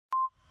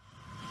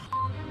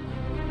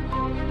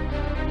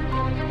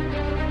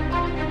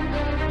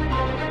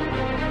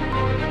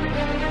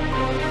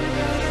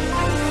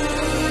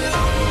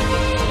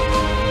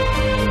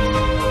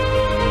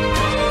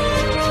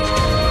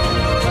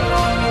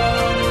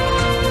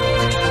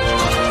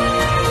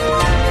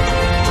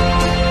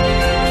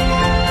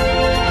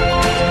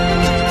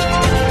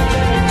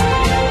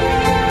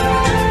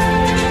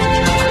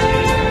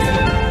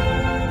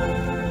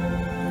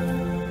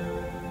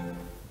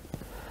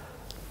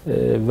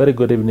very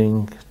good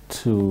evening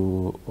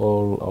to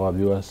all our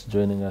viewers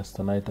joining us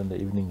tonight on the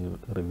evening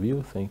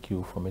review. Thank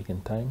you for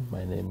making time.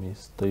 My name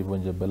is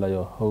Toivon Jabela,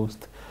 your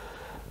host.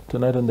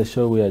 Tonight on the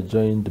show we are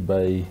joined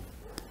by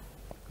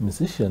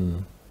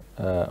musician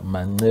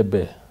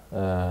Manxebe.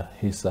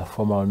 His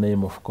formal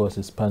name, of course,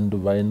 is Pandu,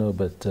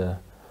 but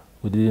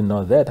we didn't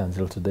know that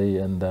until today,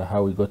 and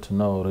how we got to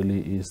know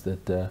really is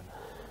that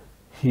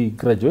he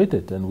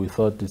graduated, and we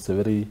thought it's a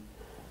very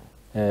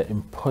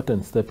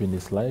important step in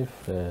his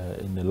life,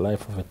 in the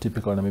life of a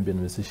typical Namibian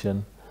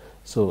musician.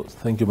 So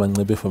thank you,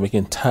 Manxebe, for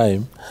making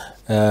time.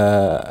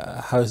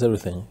 How is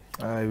everything?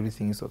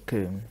 Everything is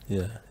okay.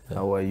 Yeah.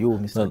 How are you,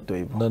 Mr.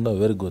 Toivo? No,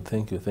 very good.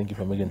 Thank you. Thank you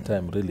for making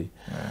time, really.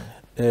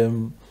 I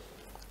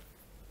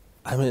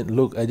mean,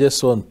 look, I just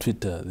saw on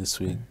Twitter this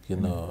week, you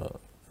know,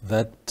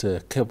 that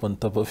cap on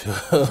top of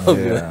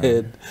your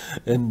head,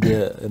 and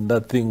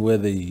that thing where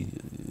the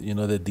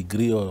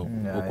degree or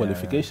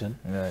qualification.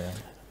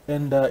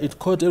 And it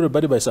caught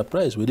everybody by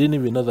surprise. We didn't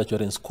even know that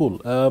you're in school.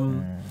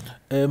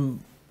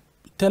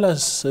 Tell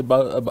us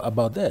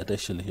about that,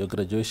 actually, your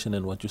graduation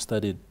and what you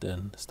studied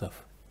and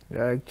stuff.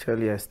 Yeah,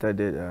 actually, I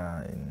studied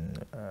in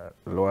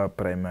lower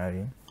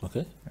primary.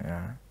 Okay.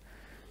 Yeah,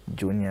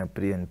 junior,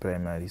 pre, and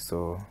primary.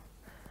 So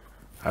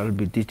I'll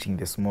be teaching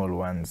the small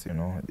ones, you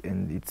know,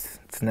 and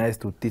it's nice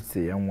to teach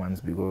the young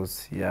ones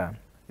because, yeah,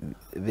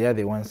 they are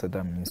the ones that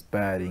I'm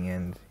inspiring,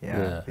 and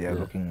they are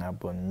looking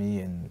up on me,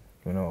 and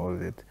you know, all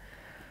that.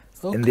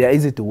 Okay. And they are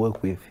easy to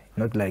work with,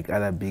 not like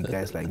other big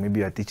guys, like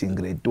maybe you are teaching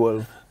grade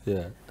 12.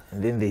 Yeah.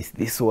 And then there's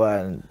this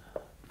one,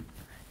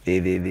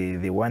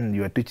 the one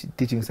you are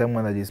teaching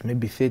someone that is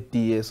maybe 30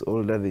 years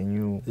older than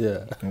you.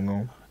 Yeah. You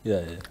know?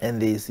 Yeah.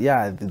 And there's,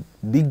 the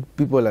big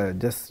people are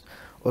just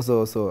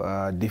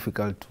also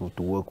difficult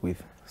to work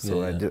with.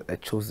 So I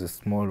chose the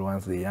small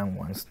ones, the young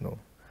ones, no.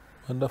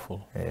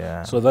 Wonderful.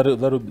 Yeah. So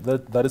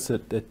that is a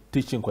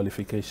teaching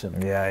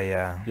qualification.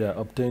 Yeah,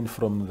 obtained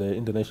from the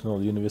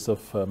International University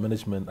of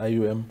Management,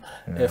 IUM.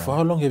 For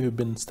how long have you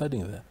been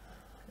studying there?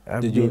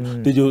 Did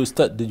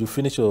you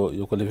finish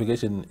your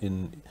qualification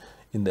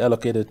in the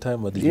allocated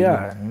time, or did you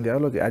not? In the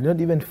allocated. I don't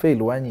even fail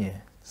 1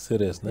 year.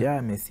 Serious? No? Yeah,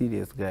 I'm a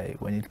serious guy.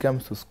 When it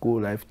comes to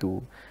school, I have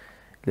to.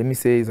 Let me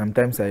say,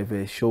 sometimes I have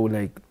a show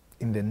like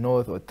in the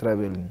north or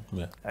traveling.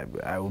 Yeah.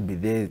 I will be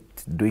there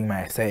doing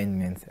my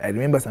assignments. I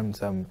remember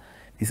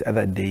this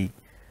other day,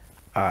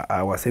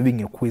 I was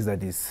having a quiz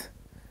that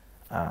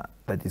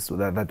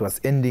was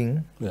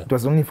ending. Yeah. It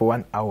was only for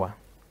 1 hour,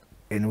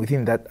 and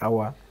within that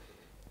hour,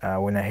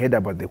 when I heard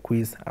about the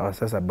quiz, I was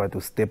just about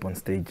to step on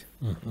stage.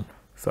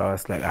 So I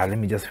was like, let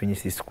me just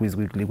finish this quiz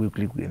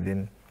quickly, and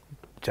then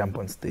jump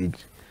on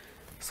stage.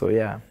 So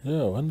yeah.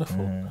 Yeah,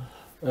 wonderful.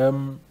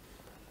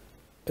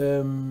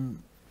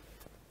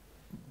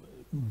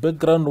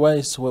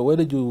 Background-wise, where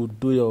did you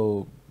do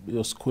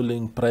your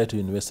schooling prior to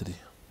university?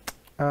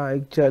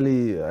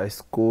 Actually, I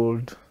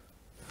schooled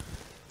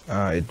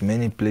at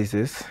many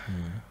places.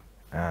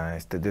 I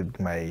started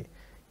my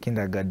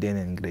kindergarten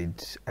and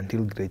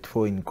until grade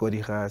 4 in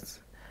Korihas.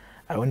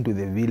 I went to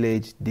the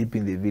village, deep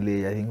in the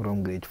village, I think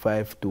from grade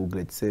 5 to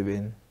grade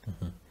 7.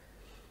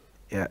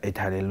 At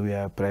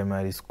Hallelujah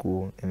Primary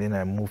School. And then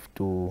I moved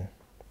to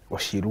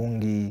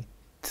Oshirungi,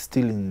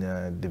 still in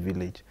the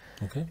village.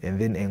 Okay. And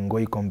then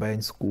Ngoi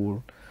Combined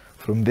School.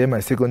 From there, my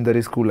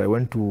secondary school, I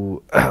went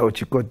to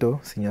Ochikoto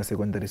Senior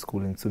Secondary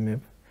School in Tsumeb.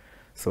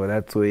 So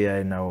that's where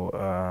I now,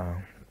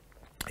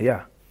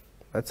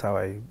 that's how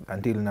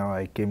until now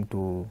I came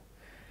to,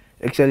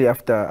 actually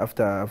after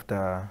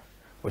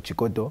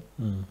Ochikoto,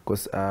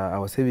 because I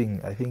was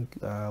having, I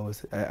think, I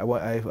was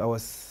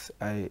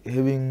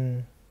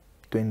having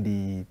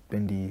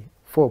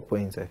 24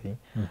 points, I think.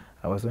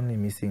 I was only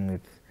missing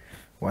with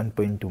 1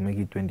 point to make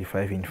it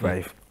 25 in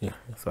 5.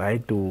 So I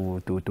had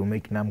to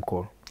make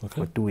NAMCOL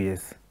for 2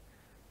 years.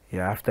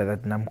 Yeah, after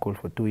that NAMCOL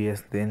for 2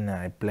 years, then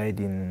I applied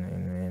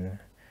in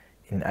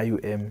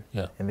IUM,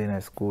 and then I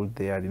schooled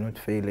there. I did not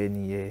fail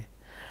any year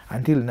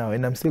until now,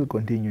 and I'm still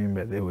continuing,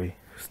 by the way,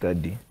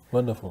 study.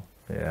 Wonderful.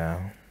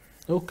 Yeah.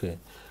 Okay.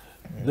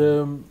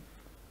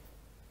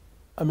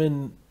 I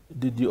mean,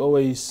 did you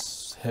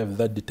always have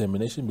that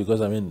determination? Because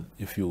I mean,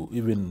 if you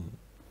even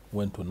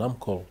went to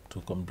NAMCOL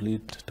to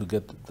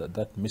get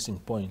that missing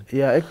point.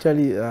 Yeah,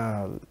 actually,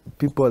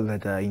 people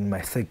that are in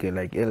my circle,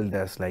 like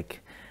elders,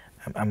 like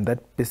I'm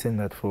that person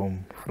that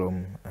from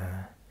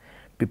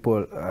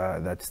people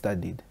that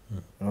studied.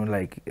 You know,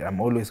 like I'm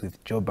always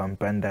with Job and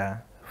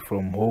Panda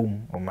from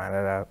home or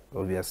Malala,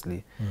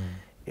 obviously.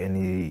 And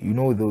you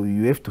know, though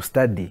you have to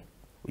study,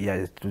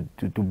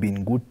 to be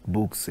in good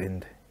books,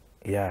 and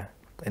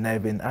and I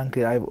have an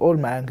uncle. I have all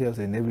my uncles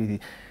and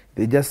everything.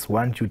 They just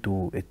want you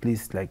to at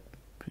least like.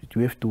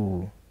 You have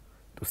to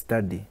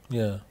study.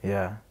 Yeah.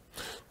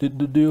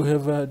 Do you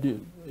have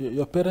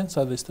your parents,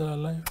 are they still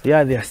alive?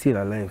 Yeah, they are still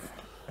alive.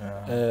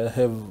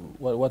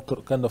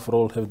 What kind of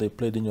role have they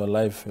played in your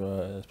life,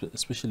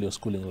 especially your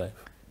schooling life?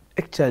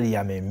 Actually,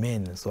 I'm a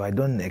man, so I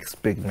don't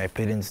expect my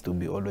parents to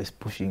be always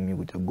pushing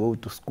me to go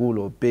to school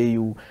or pay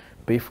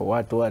for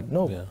what.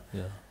 No.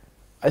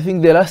 I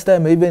think the last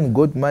time I even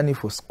got money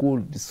for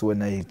school is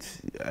when I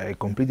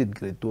completed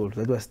grade 12.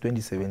 That was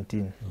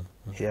 2017.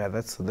 Yeah,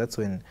 that's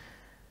when,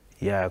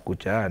 yeah,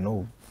 Kucha,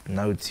 no,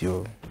 now it's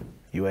you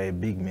are a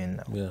big man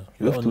now. Yeah.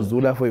 You have to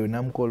Zula for your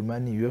Namcall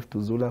money. You have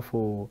to Zula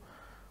for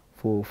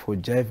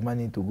Jive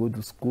money to go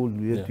to school.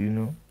 You have to, you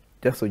know,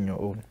 just on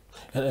your own.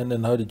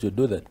 And how did you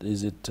do that?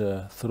 Is it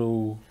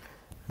through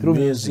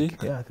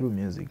music? Yeah, through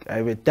music. I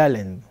have a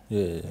talent.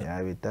 Yeah, I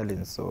have a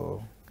talent.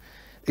 So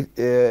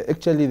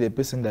actually, the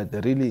person that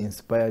really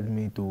inspired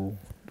me to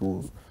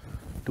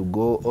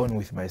go on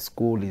with my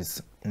school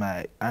is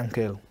my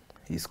uncle.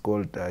 He's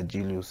called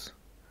Julius.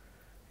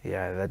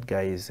 Yeah, that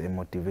guy is a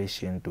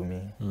motivation to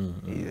me.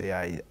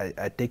 Yeah,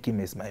 I take him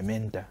as my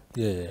mentor.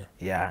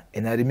 Yeah,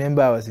 and I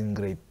remember I was in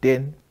grade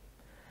 10.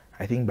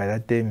 I think by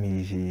that time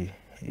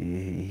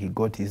he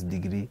got his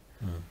degree.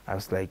 I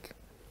was like,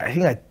 I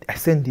think I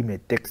sent him a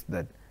text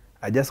that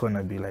I just want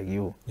to be like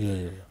you.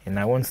 And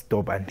I won't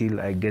stop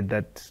until I get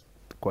that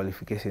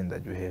qualification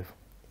that you have.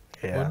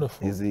 Yeah.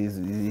 Wonderful.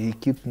 He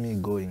keeps me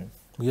going.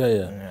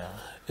 Yeah.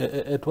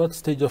 At what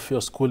stage of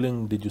your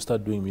schooling did you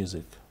start doing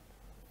music?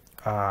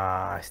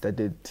 I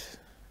started,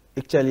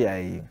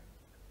 actually,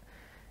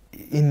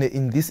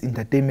 in this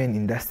entertainment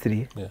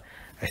industry,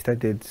 I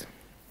started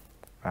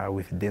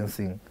with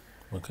dancing.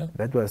 Okay.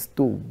 That was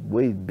too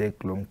way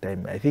back, long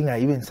time. I think I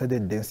even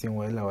started dancing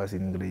while I was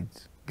in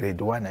grade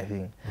 1, I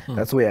think.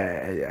 That's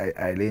where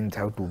I learned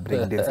how to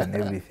break dance and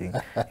everything.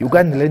 You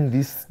can't learn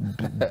this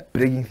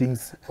breaking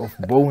things of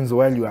bones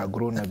while you are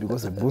grown up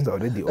because the bones are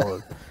already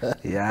old.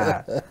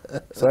 Yeah.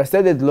 So I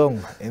started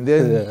long, and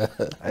then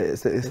I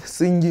started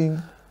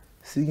singing.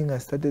 I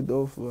started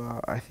off,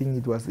 I think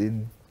it was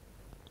in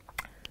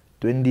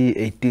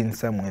 2018,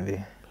 somewhere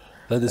there.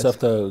 That is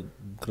after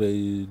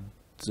grade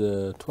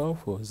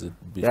 12, or is it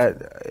before?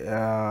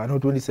 Yeah, no,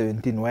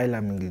 2017, while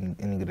I'm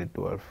in grade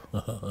 12.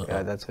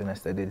 Yeah, that's when I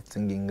started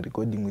singing,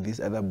 recording with this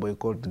other boy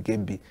called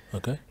Gaby.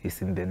 Okay.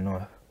 He's in the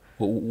north.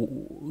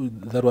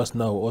 That was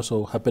now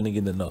also happening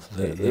in the north,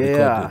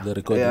 the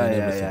recording and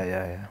everything.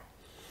 Yeah.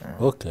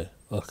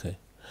 Okay.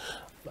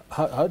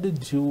 How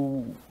did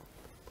you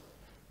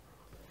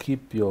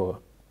keep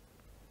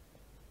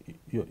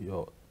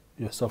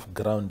yourself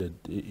grounded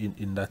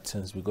in that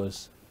sense?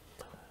 Because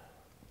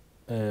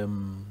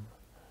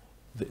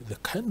the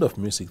kind of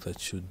music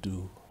that you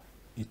do,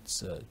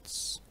 it's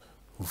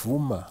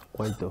Vuma.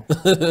 Kwaito.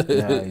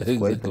 Yeah, it's Exactly.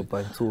 Kwaito,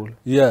 Pandu.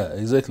 Yeah,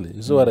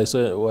 exactly. So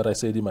what I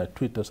said in my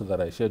tweet also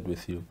that I shared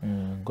with you,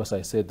 because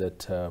I said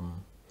that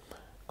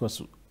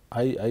because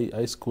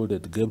I schooled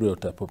at Gabriel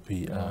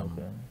Tapopi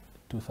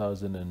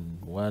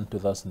 2001,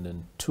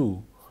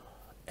 2002,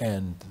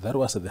 and that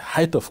was at the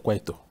height of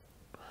Kwaito.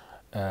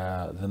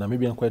 The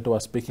Namibian Kwaito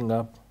was picking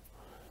up.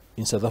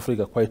 In South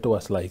Africa, Kwaito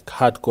was like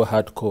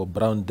hardcore,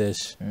 Brown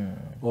Dash,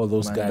 all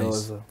those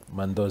guys,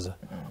 Mandoza,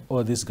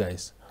 all these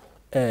guys.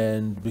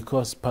 And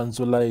because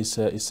Panzula is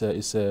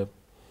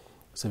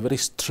a very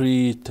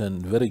street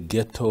and very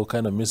ghetto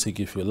kind of music,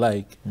 if you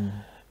like,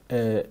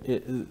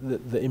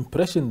 the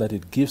impression that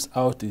it gives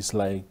out is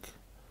like,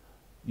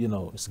 you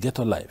know, it's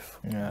ghetto life.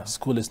 Yeah.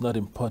 School School is not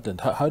important.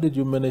 How did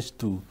you manage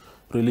to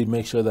really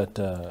make sure that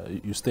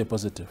you stay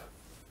positive?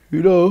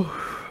 You know,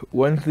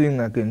 one thing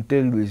I can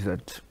tell you is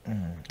that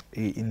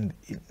in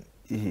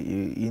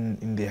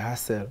the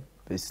hustle,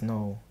 there's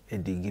no a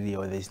degree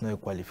or there's no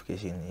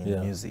qualification in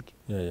music.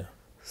 Yeah.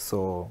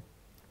 So,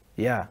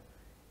 yeah,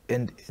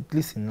 and at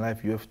least in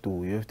life you have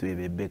to have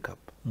a backup.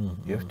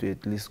 You have to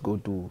at least go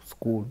to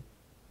school,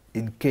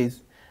 in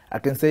case I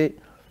can say.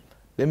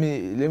 Let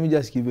me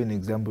just give you an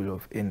example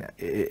of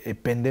a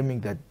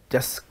pandemic that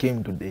just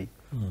came today.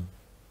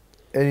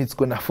 And it's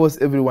gonna force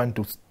everyone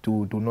to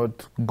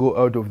not go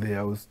out of the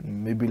house.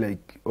 Maybe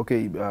like,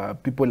 okay,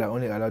 people are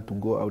only allowed to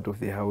go out of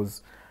the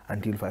house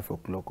until 5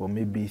 o'clock or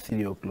maybe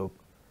 3 o'clock,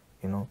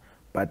 you know.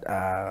 But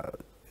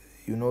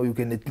you know, you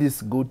can at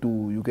least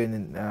you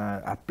can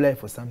apply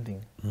for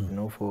something, you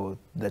know,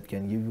 that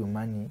can give you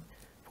money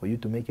for you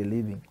to make a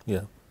living.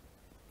 Yeah.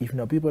 If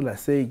now people are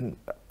saying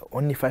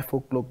only 5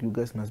 o'clock you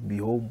guys must be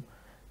home,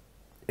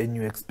 and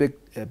you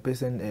expect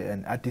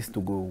an artist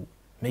to go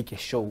make a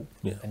show,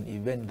 an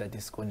event that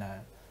is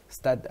gonna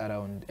start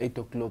around 8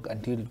 o'clock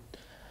until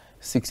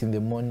 6 in the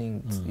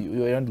morning,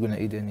 you're not gonna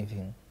eat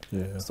anything.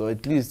 Yeah. So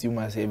at least you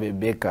must have a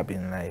backup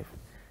in life.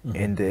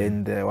 And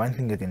one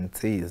thing I can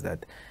say is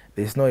that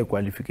there's no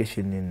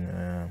qualification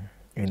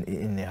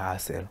in a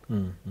hustle.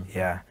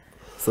 Yeah.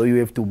 So you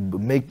have to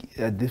make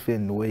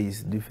different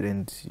ways,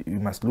 you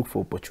must look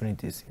for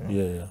opportunities. You know?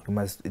 Yeah. You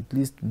must at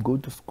least go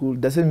to school.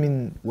 Doesn't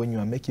mean when you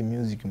are making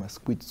music you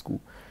must quit school.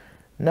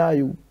 Now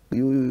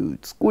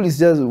school is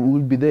just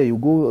will be there. You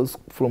go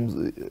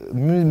from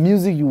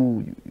music.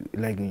 You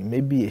like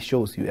maybe a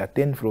shows you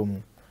attend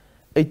from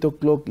 8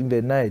 o'clock in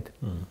the night,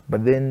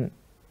 but then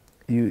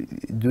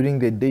during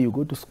the day you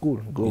go to school,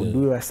 do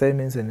your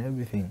assignments and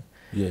everything.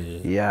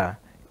 Yeah.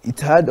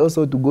 it's hard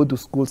also to go to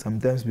school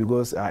sometimes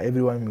because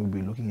everyone will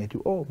be looking at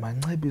you. Oh,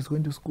 Manxebe is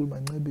going to school,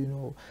 Manxebe, you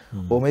know.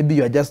 Or maybe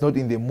you are just not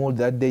in the mood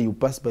that day. You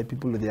pass by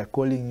people, they are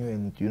calling you,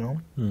 and you know.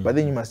 But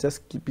then you must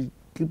just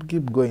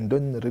keep going.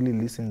 Don't really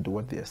listen to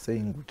what they are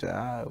saying.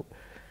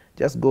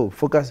 Just go,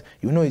 focus.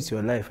 You know, it's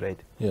your life, right?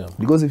 Yeah.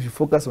 Because if you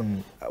focus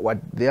on what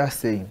they are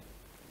saying,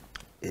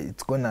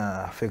 it's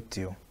gonna affect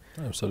you.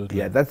 Absolutely.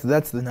 Yeah,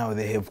 that's now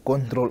they have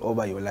control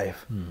over your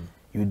life.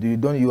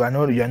 You are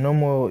no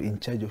more in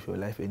charge of your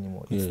life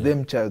anymore. It's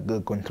them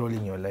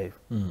controlling your life.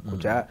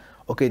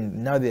 Okay,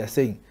 now they are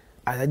saying,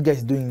 that guy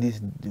is doing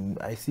this.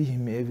 I see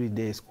him every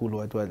day at school.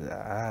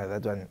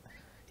 That one,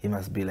 he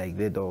must be like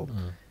that, or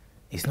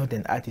he's not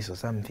an artist or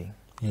something.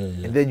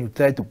 And then you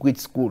try to quit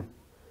school.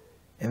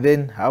 And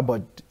then how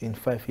about in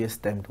 5 years'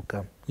 time to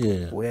come?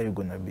 Where are you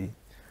gonna be?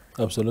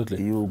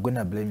 Absolutely. You're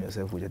gonna blame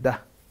yourself with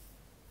that.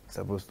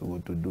 Supposed to go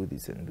to do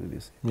this and do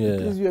this.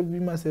 Because you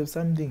must have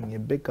something, a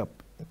backup.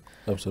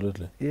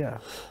 Absolutely. Yeah.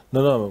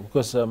 No,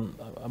 because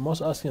I'm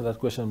also asking that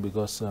question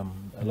because a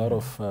lot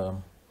of,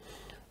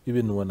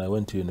 even when I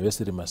went to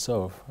university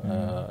myself,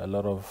 a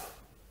lot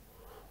of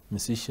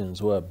musicians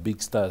who are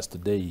big stars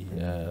today,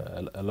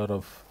 a lot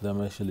of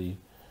them actually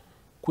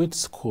quit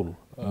school.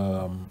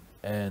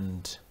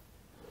 And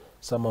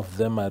some of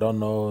them, I don't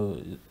know,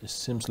 it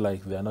seems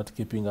like they are not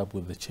keeping up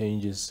with the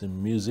changes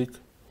in music.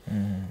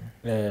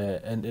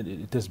 And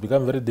it has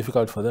become very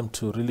difficult for them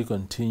to really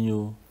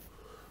continue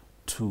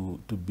to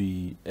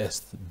be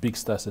as big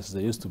stars as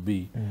they used to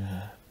be.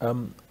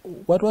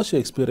 What was your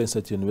experience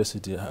at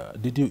university?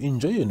 Did you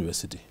enjoy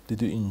university?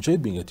 Did you enjoy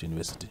being at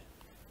university?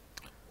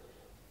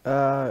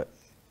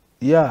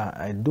 Yeah,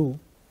 I do.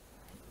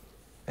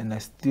 And I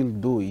still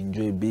do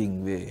enjoy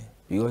being there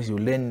because you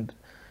learn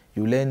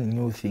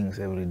new things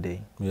every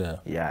day.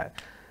 Yeah.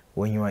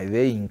 When you are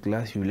there in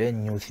class, you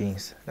learn new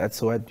things. That's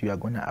what you are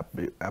going to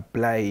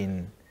apply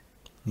in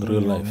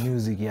real life.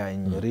 Music,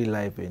 in real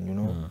life, and you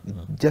know, it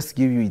just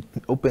it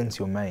opens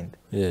your mind.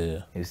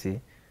 You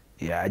see,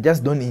 I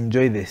just don't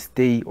enjoy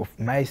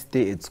my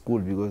stay at school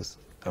because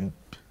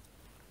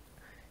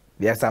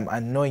there are some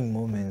annoying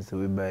moments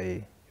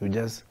whereby you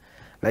just,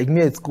 like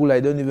me at school,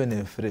 I don't even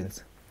have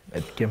friends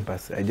at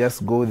campus. I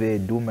just go there,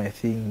 do my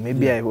thing.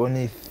 Maybe I have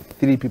only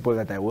 3 people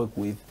that I work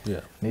with.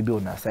 Maybe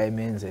on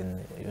assignments,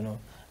 and you know,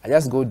 I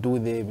just go do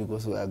there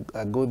because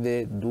I go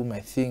there, do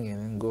my thing,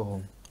 and then go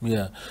home.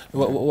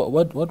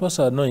 What was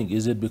annoying?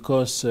 Is it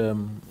because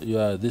you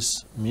are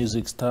this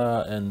music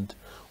star, and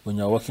when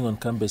you are working on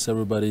campus,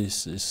 everybody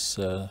is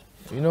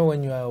you know,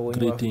 when you are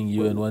greeting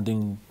you and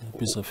wanting a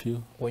piece of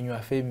you? When you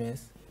are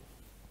famous,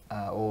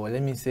 or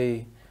let me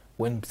say,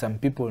 when some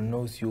people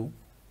knows you,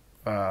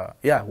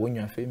 when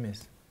you are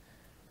famous,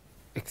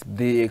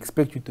 they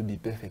expect you to be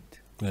perfect.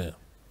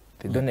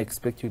 They don't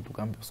expect you to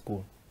come to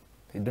school.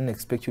 They don't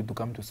expect you to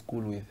come to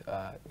school with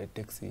a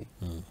taxi.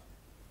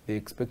 They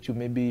expect you,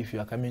 maybe if you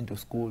are coming to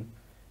school,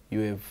 you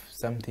have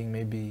something,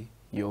 maybe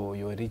your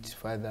rich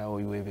father, or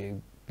you have a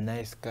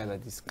nice car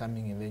that is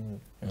coming, and then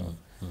you know.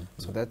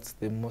 So that's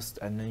the most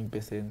annoying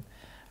person.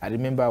 I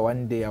remember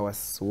one day I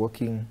was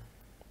walking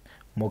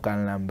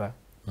Mokanlamba,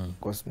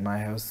 because my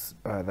house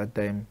that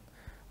time,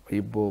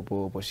 Stop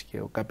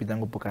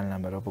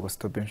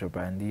and Shop,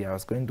 and I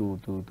was going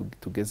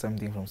to get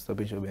something from Stop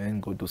and Shop and then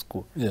go to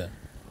school.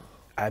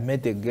 I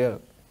met a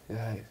girl.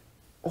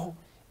 Oh,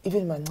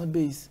 even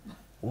Manxebe is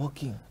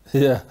walking.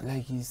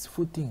 Like he's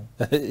footing.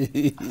 I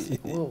said,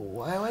 whoa,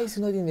 why is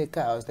he not in the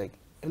car? I was like,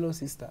 hello,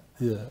 sister.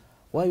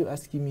 Why are you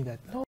asking me that?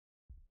 No.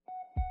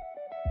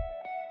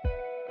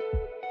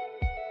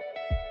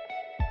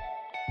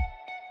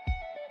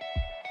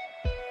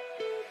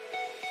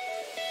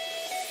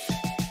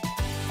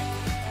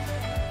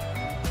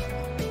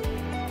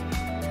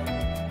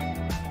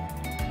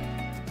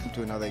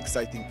 To another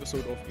exciting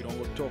episode of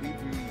Irongo Talk. We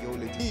bring jou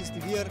lees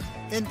die weer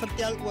en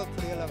vertel ook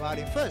vir julle waar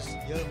die vis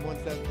julle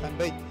moontlik gaan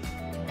byt.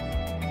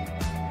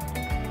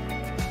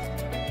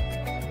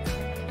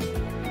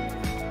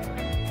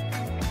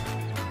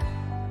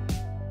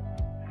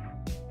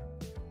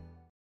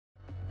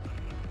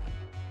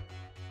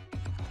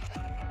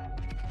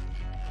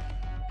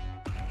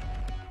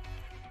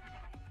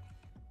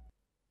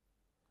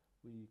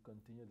 We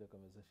continue the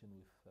conversation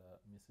with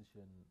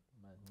musician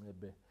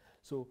Manxebe.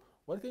 So,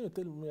 what can you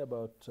tell me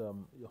about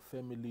your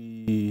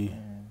family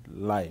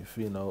life?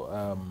 You know,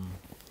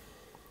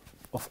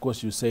 of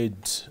course, you said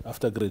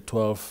after grade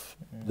 12,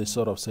 they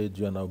sort of said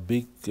you are now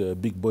big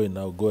boy.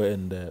 Now go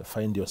and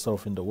find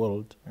yourself in the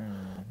world.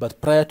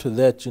 But prior to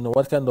that, you know,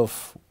 what kind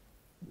of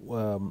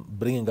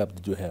bringing up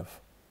did you have?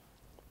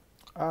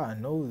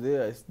 No,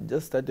 there I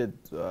just started,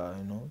 you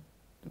know,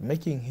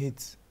 making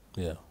hits.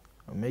 I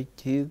make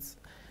hits.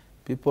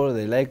 People,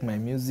 they like my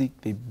music,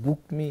 they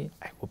book me,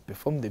 I go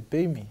perform, they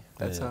pay me.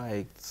 That's how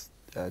I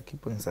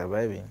keep on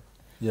surviving.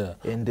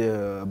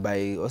 And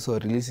by also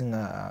releasing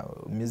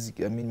music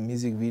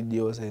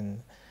videos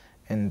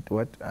and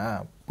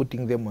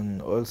putting them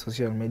on all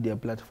social media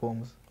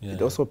platforms,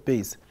 it also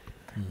pays.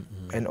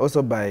 And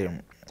also by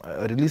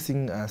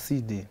releasing a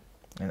CD,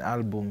 an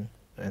album,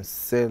 and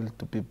sell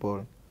to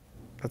people,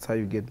 That's how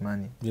you get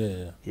money.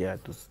 Yeah,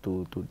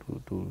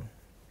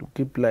 to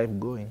keep life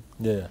going.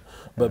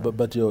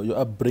 But your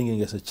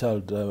upbringing as a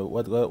child,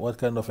 what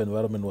kind of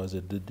environment was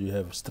it? Did you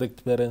have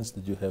strict parents?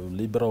 Did you have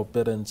liberal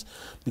parents?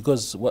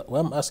 Because what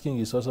I'm asking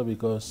is also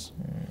because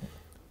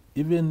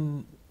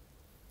even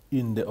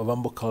in the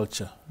Ovambo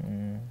culture,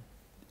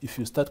 if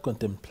you start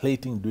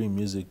contemplating doing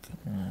music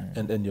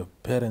and then your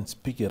parents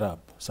pick it up,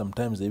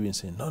 sometimes they even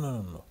say,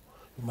 no,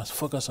 you must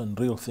focus on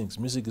real things.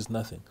 Music is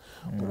nothing.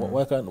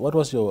 What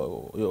was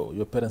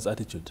your parents'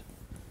 attitude?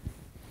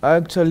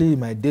 Actually,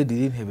 my dad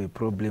didn't have a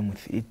problem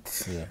with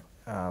it.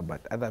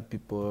 But other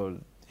people,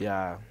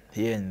 here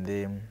and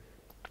there,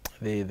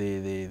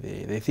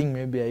 they think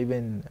maybe I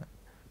even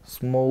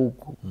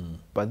smoke,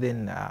 but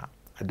then I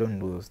don't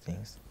do those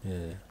things.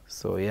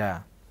 So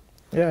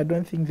I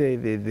don't think they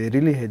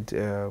really had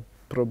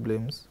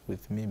problems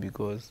with me,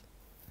 because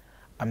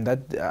I'm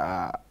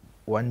that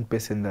one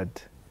person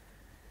that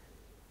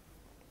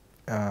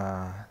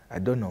I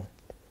don't know.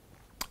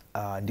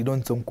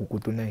 Didn't some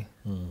kukutunai.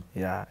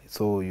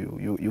 So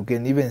you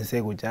can even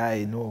say,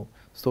 I know,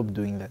 stop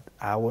doing that.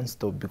 I won't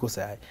stop, because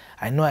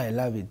I know I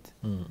love it.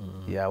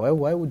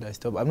 Why would I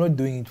stop? I'm not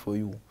doing it for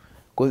you,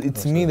 because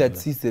it's me that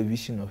sees the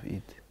vision of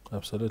it.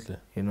 Absolutely.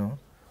 You know.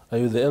 Are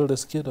you the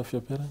eldest kid of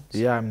your parents?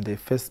 Yeah, I'm the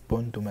first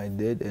born to my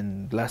dad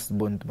and last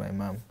born to my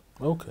mom.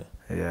 Okay.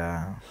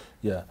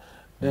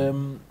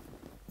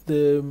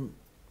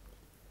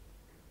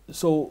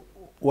 So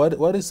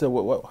what is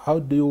how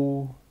do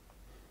you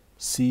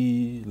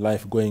see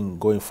life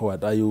going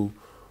forward? Are you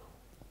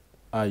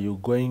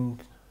going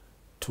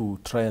to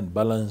try and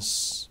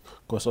balance?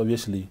 Because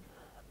obviously,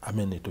 I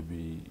mean, it would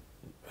be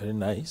very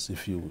nice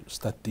if you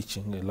start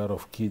teaching a lot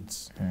of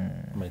kids.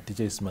 My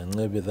teacher is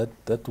Manxebe.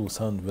 That will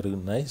sound very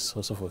nice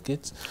also for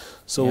kids.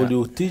 So will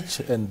you teach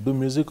and do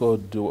music, or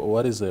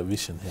what is the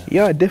vision here?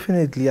 Yeah,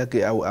 definitely.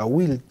 I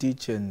will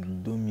teach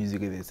and do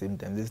music at the same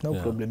time. There's no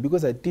problem,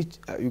 because I teach.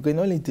 You can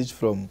only teach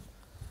from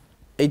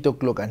 8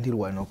 o'clock until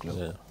 1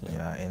 o'clock.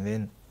 And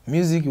then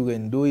music, you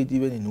can do it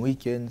even in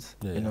weekends,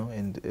 you know,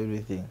 and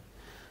everything.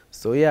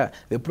 So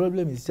the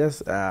problem is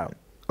just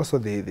also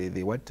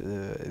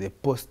the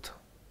post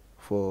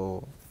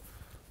for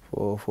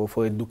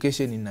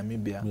education in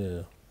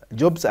Namibia.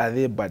 Jobs are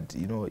there, but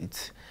you know,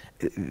 it's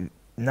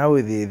now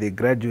the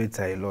graduates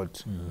are a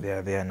lot.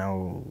 They are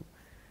now.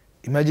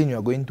 Imagine you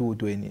are going to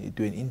an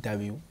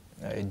interview,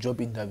 a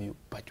job interview,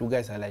 but you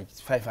guys are like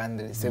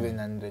 500,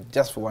 700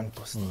 just for one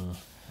post.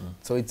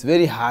 So it's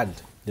very hard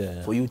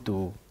for you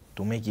to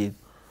make it.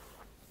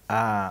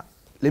 Let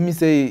me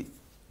say,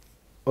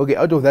 okay,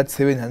 out of that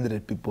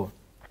 700 people,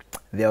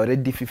 there are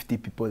already 50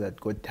 people that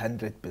got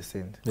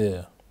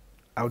 100%.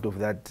 Out of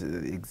that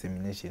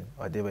examination,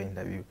 whatever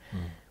interview.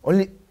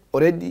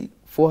 Already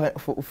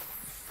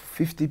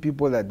 50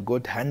 people that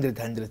got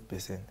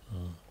 100%.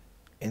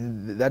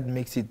 And that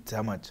makes it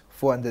how much?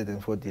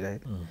 440,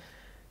 right?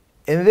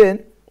 And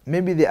then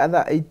maybe the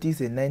other 80s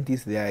and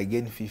 90s, they are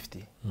again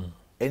 50.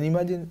 And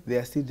imagine they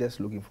are still just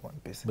looking for one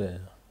person.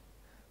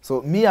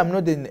 So me, I'm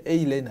not an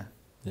A learner.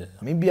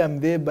 Maybe I'm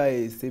there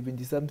by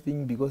 70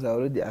 something, because I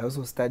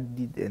also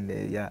studied, and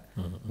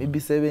maybe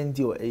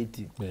 70 or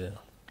 80.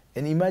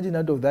 And imagine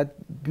out of that,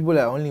 people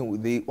are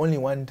they only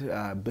want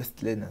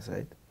best learners,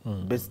 right?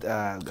 Best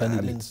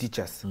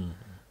teachers.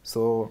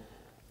 So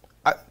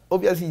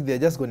obviously they're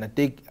just gonna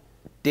take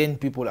 10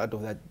 people out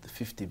of that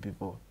 50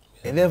 people,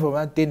 and then from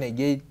that 10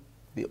 again,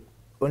 the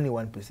only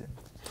 1%.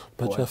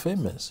 But you're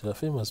famous. You're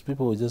famous.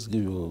 People will just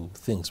give you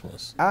things,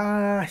 most.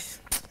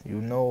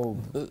 You know.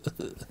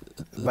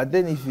 But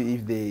then if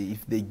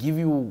they give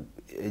you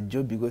a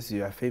job because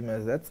you are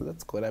famous,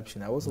 that's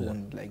corruption. I also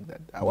want like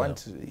that. I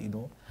want, you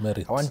know,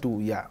 merit. I want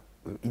to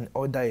in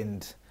order,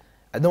 and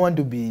I don't want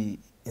to be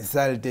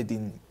insulted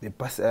in the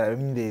past.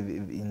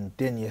 In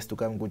 10 years to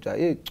come,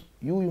 hey,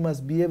 you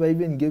must behave. I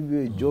even gave you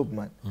a job,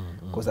 man.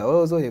 Because I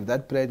also have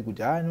that pride.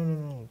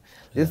 No.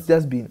 Let's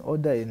just be in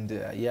order, and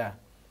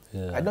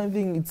I don't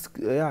think it's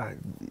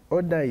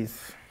order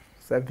is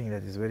something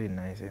that is very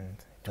nice, and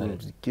it will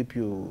keep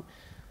you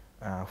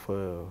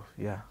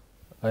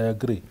I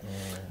agree.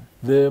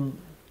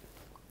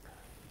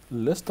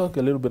 Let's talk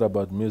a little bit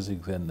about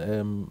music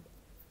then.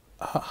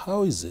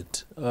 How is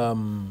it?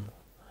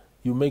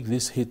 You make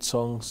these hit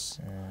songs.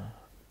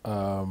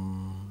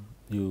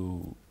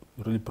 You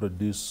really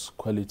produce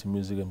quality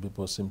music, and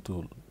people seem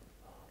to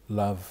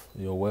love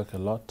your work a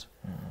lot.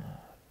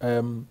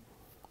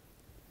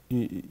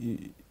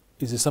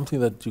 Is it something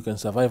that you can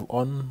survive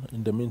on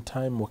in the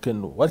meantime?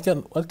 What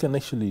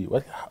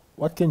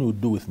can you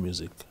do with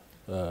music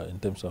in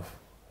terms of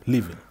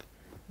living,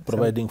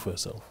 providing for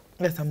yourself?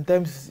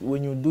 Sometimes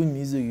when you do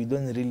music, you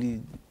don't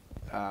really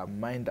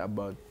mind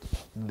about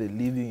the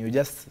living.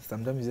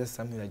 Sometimes it's just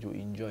something that you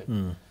enjoy.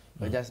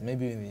 But just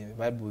maybe in the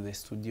Bible, the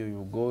studio,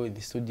 you go in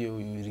the studio,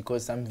 you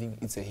record something,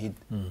 it's a hit.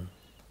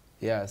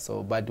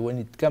 So but when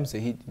it comes to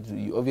hit,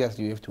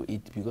 obviously you have to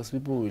eat, because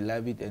people will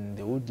love it, and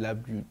they would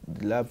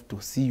love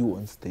to see you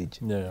on stage.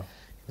 You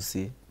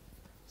see.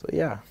 So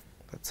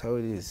that's how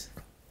it is.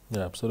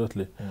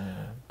 Absolutely.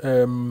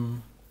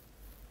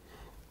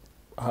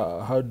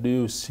 how do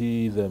you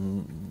see the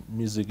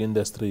music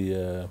industry?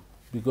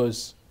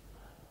 Because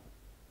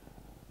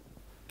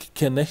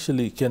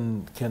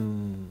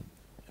can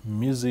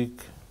music,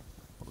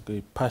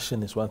 okay,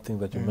 passion is one thing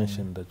that you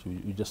mentioned, that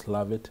you just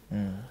love it.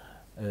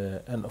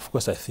 And of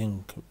course, I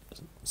think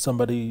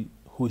somebody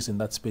who is in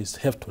that space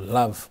have to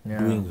love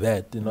doing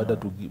that in order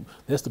to give.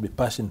 There has to be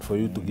passion for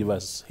you to give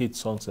us hit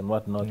songs and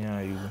whatnot.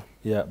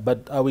 Yeah,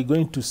 but are we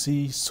going to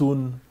see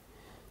soon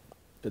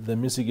the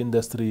music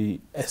industry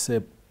as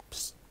a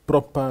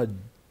proper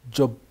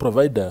job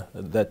provider?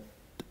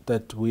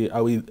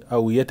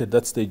 Are we yet at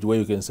that stage where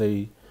you can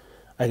say,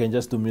 I can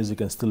just do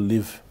music and still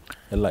live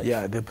a life?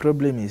 Yeah, the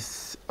problem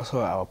is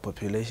also our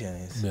population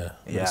is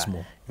very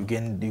small.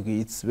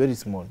 It's very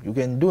small. You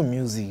can do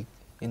music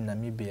in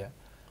Namibia.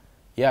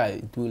 Yeah,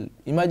 it will.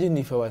 Imagine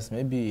if I was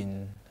maybe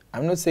in,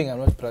 I'm not saying I'm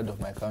not proud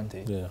of my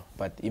country,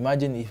 but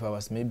imagine if I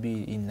was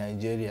maybe in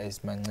Nigeria, as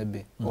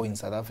Manxebe, or in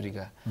South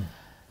Africa,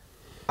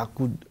 I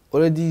could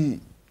already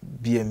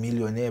be a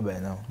millionaire by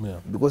now,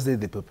 because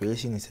the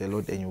population is a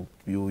lot, and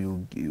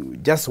you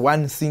just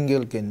one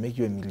single can make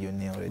you a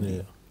millionaire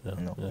already.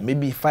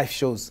 Maybe 5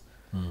 shows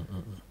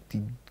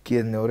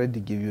can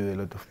already give you a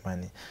lot of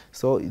money.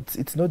 So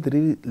it's not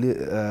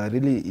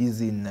really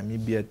easy in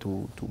Namibia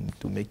to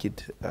make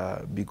it,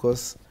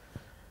 because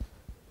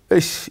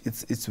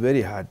it's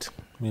very hard.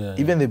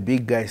 Even the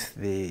big guys,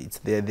 they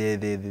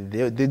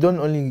don't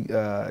only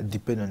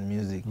depend on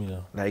music,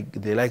 like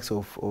the likes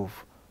of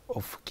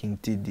King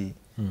TD.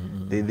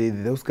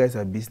 Those guys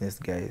are business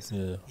guys.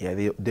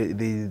 They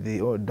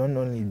don't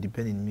only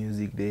depend in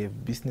music. They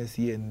have business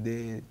here and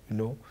there, you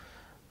know,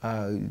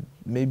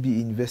 maybe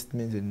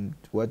investments and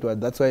what.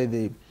 That's why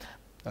they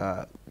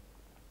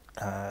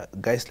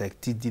guys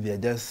like TD, they're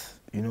just,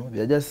 you know,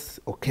 they're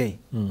just okay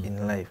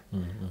in life.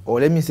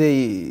 Or let me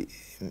say,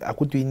 but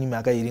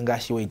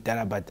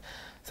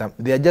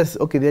they are just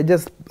okay. They're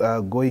just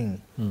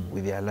going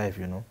with their life,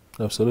 you know.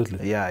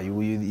 Absolutely. Yeah,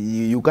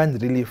 you can't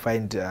really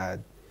find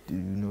you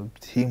know,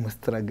 him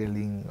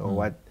struggling or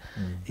what.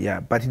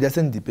 Yeah, but it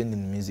doesn't depend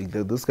on music.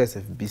 Those guys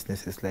have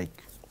businesses like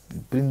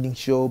printing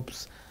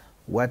shops,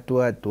 what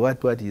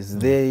is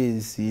there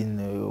is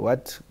in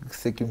what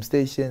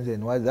circumstances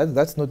and what.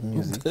 That's not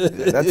music.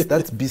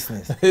 that's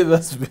business.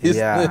 That's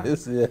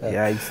business.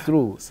 Yeah, it's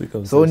true.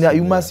 So now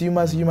you must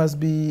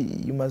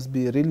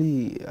be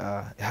really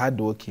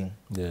hardworking.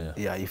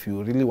 Yeah, if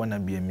you really want to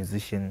be a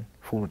musician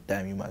full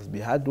time, you must be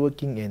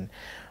hardworking, and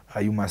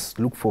you must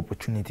look for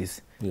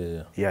opportunities.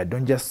 Yeah,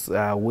 don't just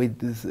wait.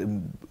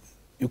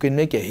 You can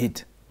make a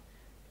hit,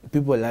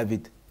 people love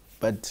it,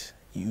 but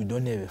you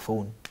don't have a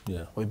phone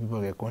where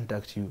people can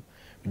contact you.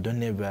 You don't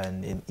have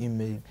an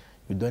email.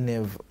 You don't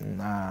have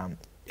a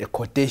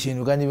quotation.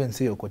 You can't even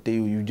say a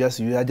quotation. You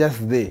are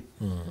just there.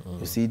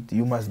 You see,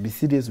 you must be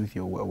serious with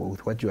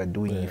what you are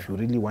doing if you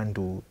really want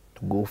to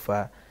go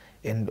far,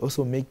 and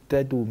also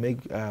try to make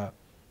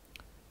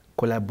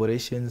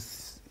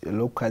collaborations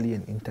locally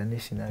and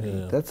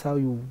internationally. That's how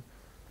you.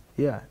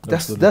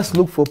 Just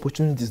look for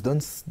opportunities.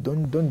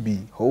 Don't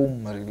be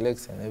home,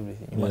 relax and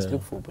everything. You must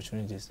look for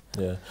opportunities.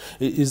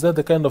 Is that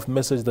the kind of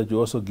message that you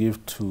also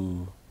give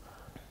to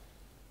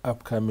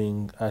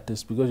upcoming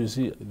artists? Because you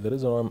see, the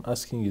reason why I'm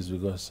asking is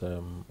because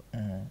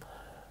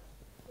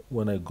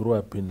when I grew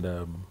up in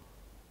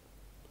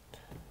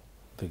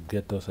the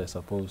ghettos, I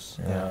suppose,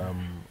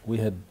 we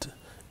had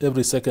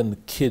every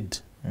second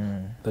kid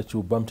that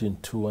you bumped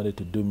into wanted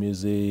to do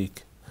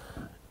music,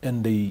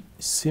 and they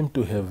seem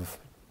to have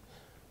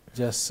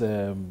just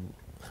they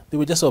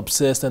were just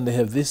obsessed, and they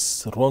have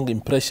these wrong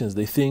impressions.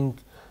 They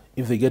think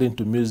if they get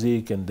into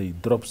music and they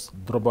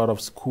drop out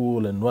of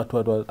school and what.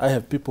 I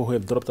have people who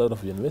have dropped out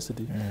of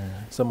university,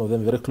 some of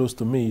them very close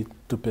to me,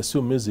 to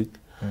pursue music,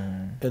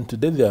 and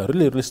today they are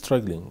really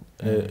struggling.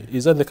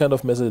 Is that the kind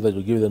of message that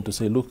you give them, to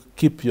say, look,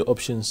 keep your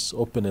options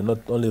open and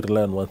not only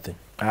rely on one thing?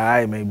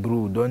 Aye, my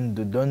bro,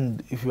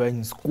 don't if you are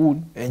in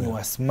school and you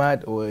are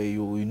smart, or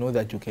you know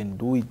that you can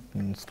do it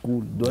in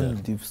school,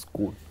 don't leave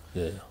school.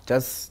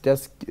 Just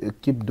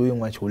keep doing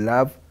what you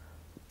love,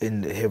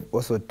 and have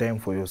also time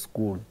for your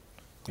school,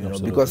 you know,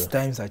 because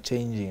times are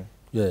changing.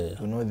 You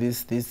know,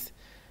 this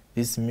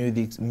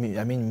music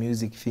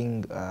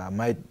thing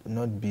might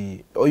not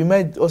be, or you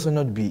might also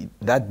not be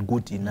that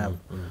good enough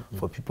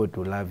for people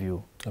to love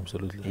you.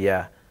 Absolutely.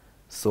 Yeah.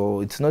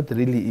 So it's not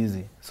really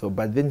easy. So,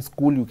 but then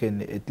school, you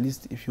can at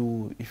least, if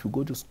you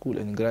go to school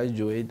and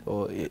graduate,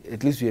 or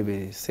at least you have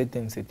a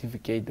certain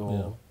certificate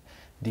or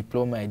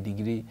diploma,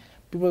 degree,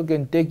 people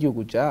can take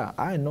you.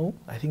 I know,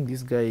 I think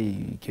this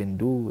guy can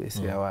do as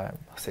our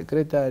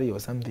secretary or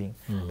something.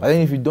 But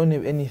then if you don't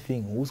have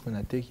anything, who's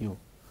gonna take you?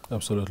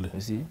 Absolutely.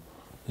 You see?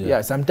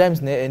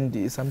 Sometimes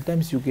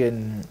you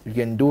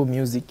can do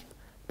music,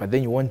 but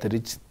then you won't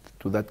reach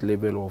to that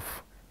level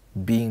of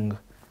being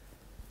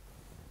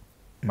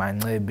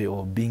Manxebe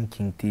or being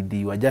King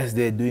TD. You are just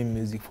there doing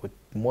music for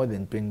more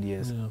than 20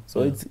 years.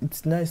 So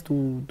it's nice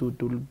to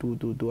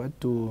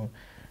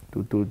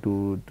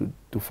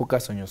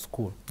focus on your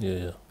school.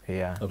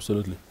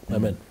 Absolutely.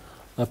 Amen.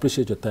 I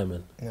appreciate your time,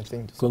 man. Yeah,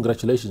 thank you.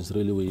 Congratulations,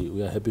 really.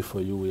 We are happy for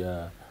you. We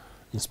are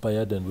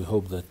inspired, and we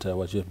hope that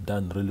what you have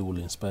done really will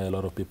inspire a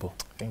lot of people.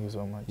 Thank you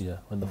so much. Yeah,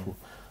 wonderful.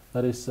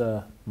 That is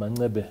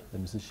Manxebe, the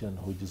musician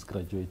who just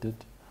graduated.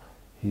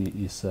 He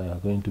is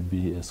going to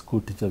be a school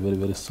teacher very,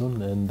 very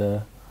soon, and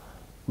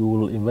we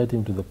will invite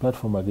him to the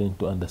platform again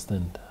to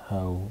understand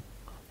how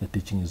the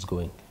teaching is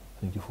going.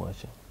 Thank you for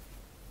watching.